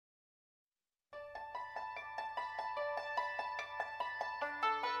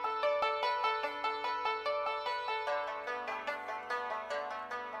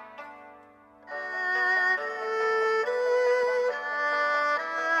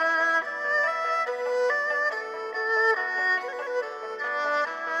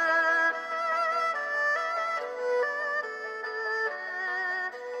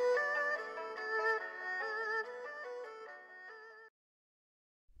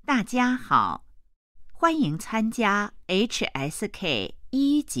大家好，欢迎参加 HSK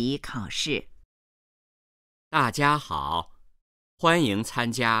 1级考试。大家好，欢迎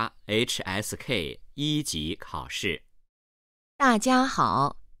参加 HSK 1级考试。大家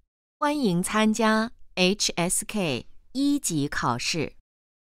好，欢迎参加 HSK 1级考试。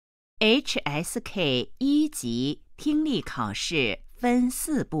HSK 1级听力考试分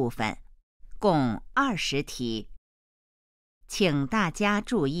4部分，共20题。请大家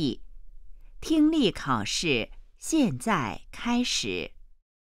注意，听力考试现在开始。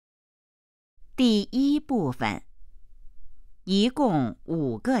第1部分，一共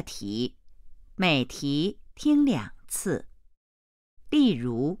5个题，每题听2次。例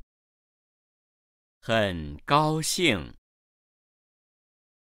如，很高兴，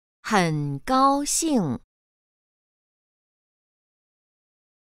很高兴，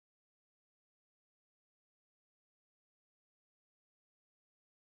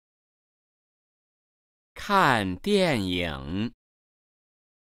看电影，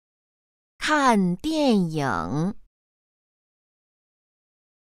看电影，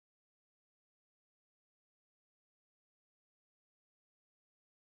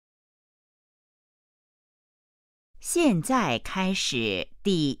现在开始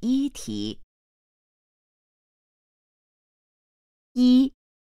第1题。1、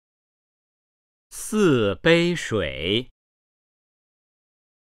4杯水，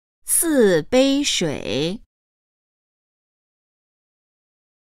 4杯水，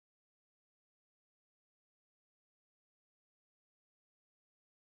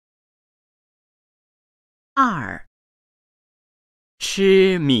 2、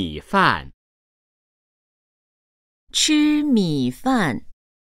吃米饭，吃米饭，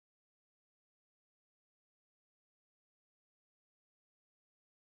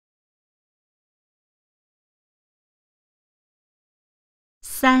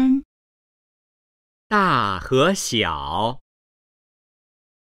 3、大和小，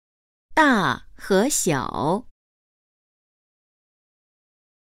大和小，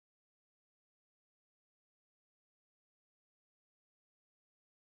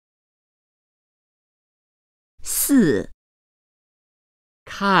 4、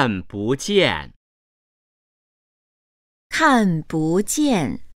看不见，看不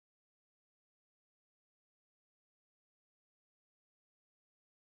见，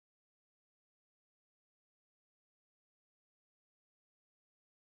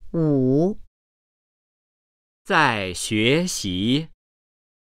 5、在学习，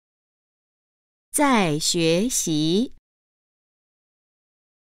在学习，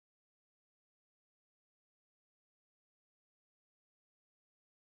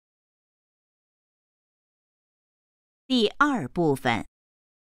 第2部分，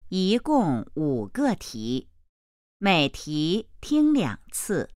一共5个题，每题听2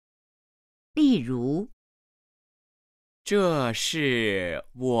次。例如，这是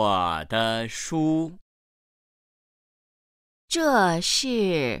我的书，这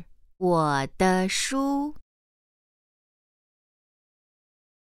是我的书，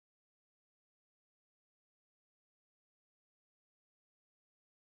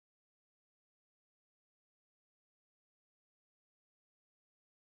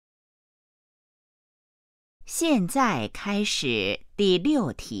现在开始第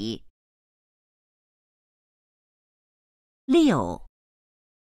6题。6、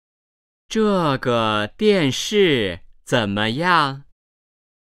这个电视怎么样？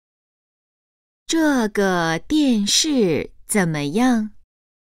这个电视怎么样？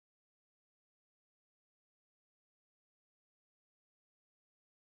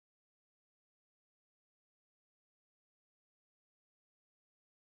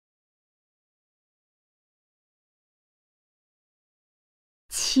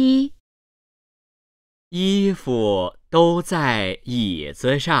 7、衣服都在椅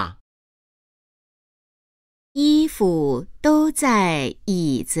子上，衣服都在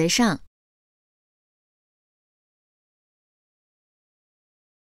椅子上，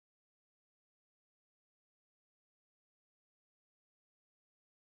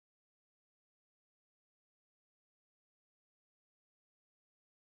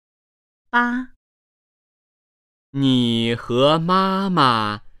 8、你和妈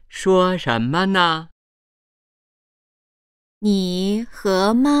妈说什么呢？你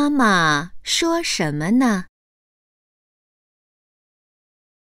和妈妈说什么呢？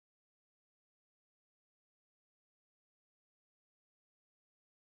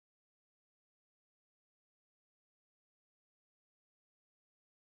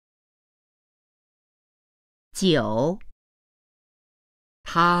 9、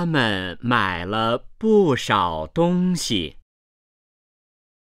他们买了不少东西。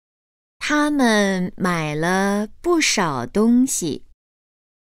他们买了不少东西。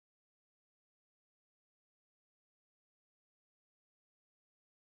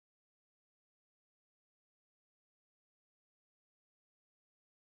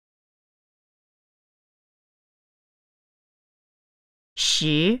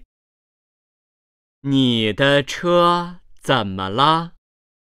10、你的车怎么了？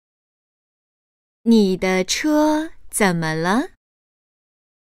你的车怎么了？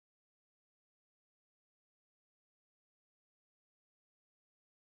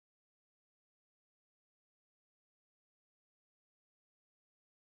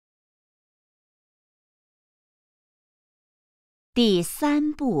第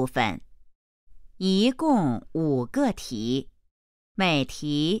3部分，一共5个题，每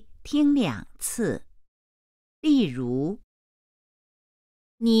题听2次。例如，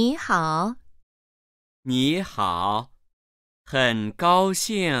你好，你好，很高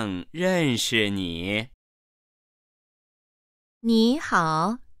兴认识你。你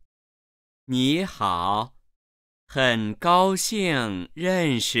好，你好，很高兴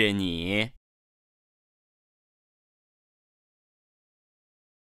认识你。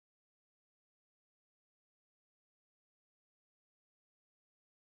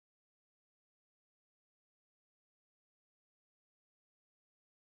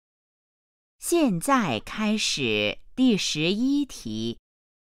现在开始第11题。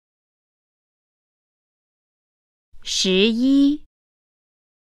11、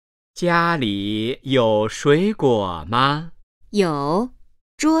家里有水果吗？有，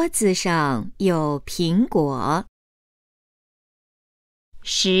桌子上有苹果。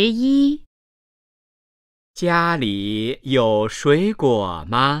11、家里有水果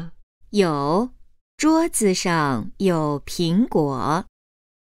吗？有，桌子上有苹果。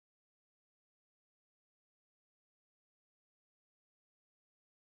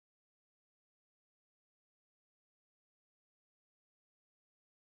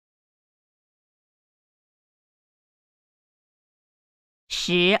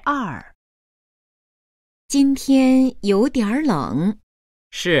12、今天有点冷，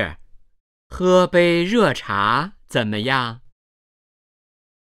是，喝杯热茶怎么样？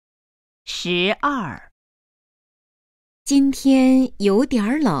 12、今天有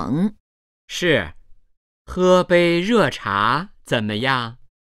点冷，是，喝杯热茶怎么样？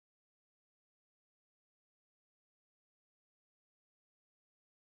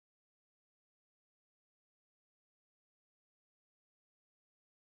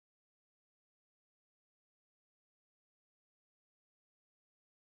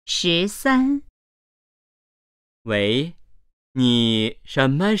 13、喂，你什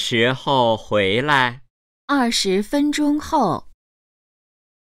么时候回来20分钟后，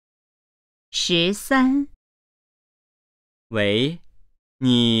 13、喂，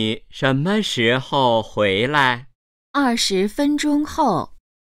你什么时候回来20分钟后。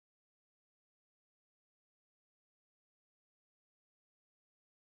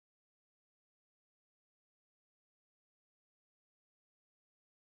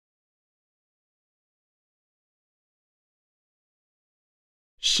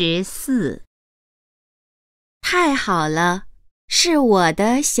14、太好了，是我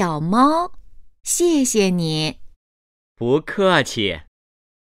的小猫，谢谢你。不客气。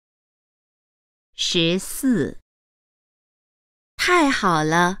14、太好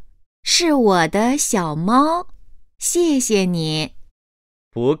了，是我的小猫，谢谢你。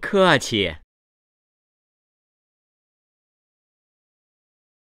不客气。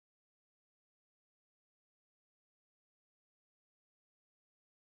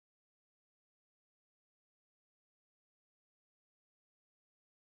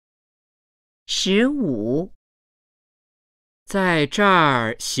15、在这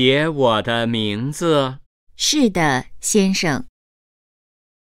儿写我的名字。是的，先生。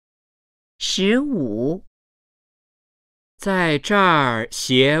15、在这儿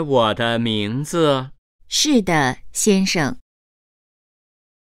写我的名字。是的，先生。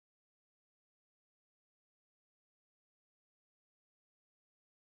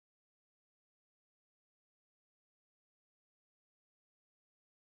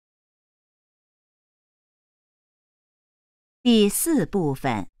第4部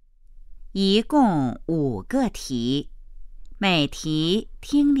分，一共5个题，每题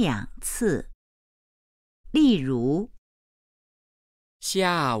听2次。例如，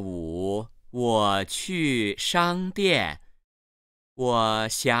下午我去商店，我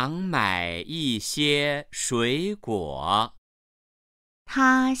想买一些水果。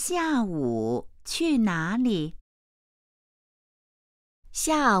他下午去哪里？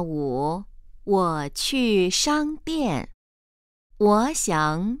下午我去商店，我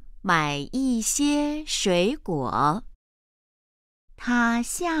想买一些水果。他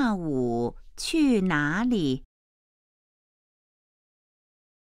下午去哪里？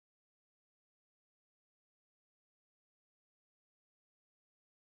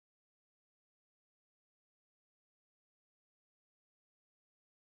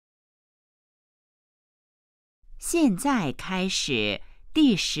现在开始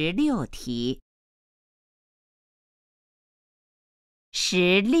第16题。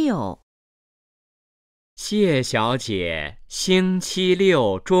16。谢小姐星期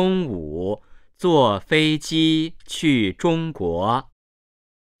六中午坐飞机去中国。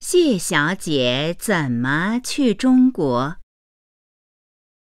谢小姐怎么去中国？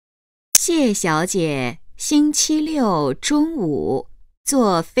谢小姐星期六中午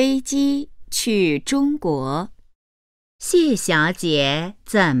坐飞机去中国。谢小姐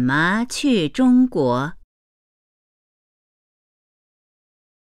怎么去中国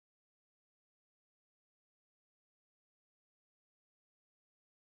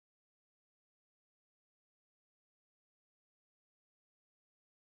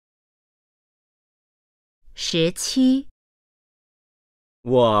？17。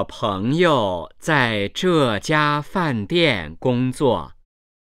我朋友在这家饭店工作。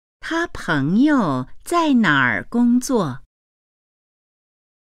他朋友在哪儿工作？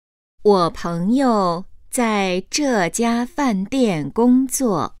我朋友在这家饭店工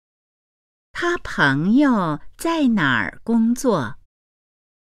作。他朋友在哪儿工作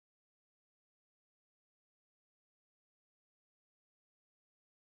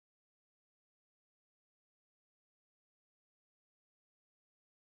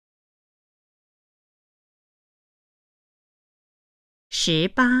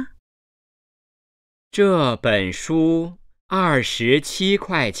？18。这本书27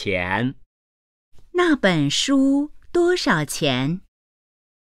块钱。那本书多少钱？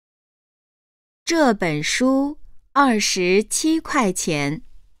这本书27块钱。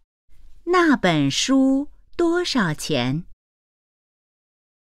那本书多少钱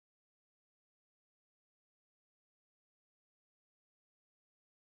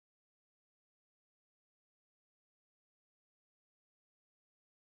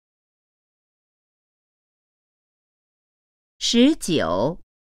？19。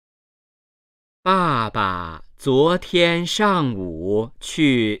爸爸昨天上午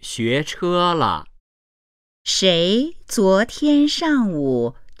去学车了。谁昨天上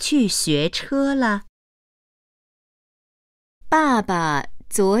午去学车了？爸爸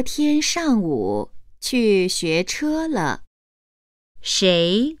昨天上午去学车了。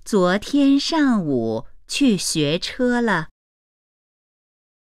谁昨天上午去学车了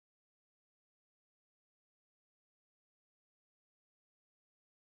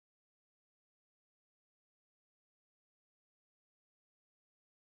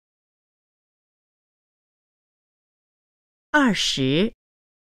？20。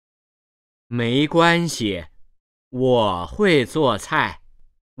没关系，我会做菜，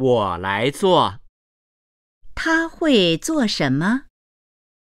我来做。他会做什么？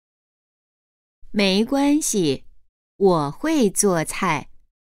没关系，我会做菜，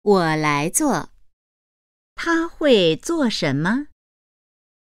我来做。他会做什么？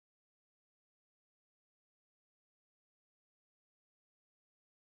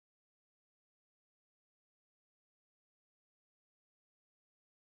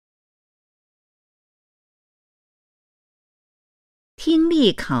听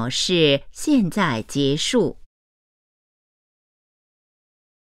力考试现在结束。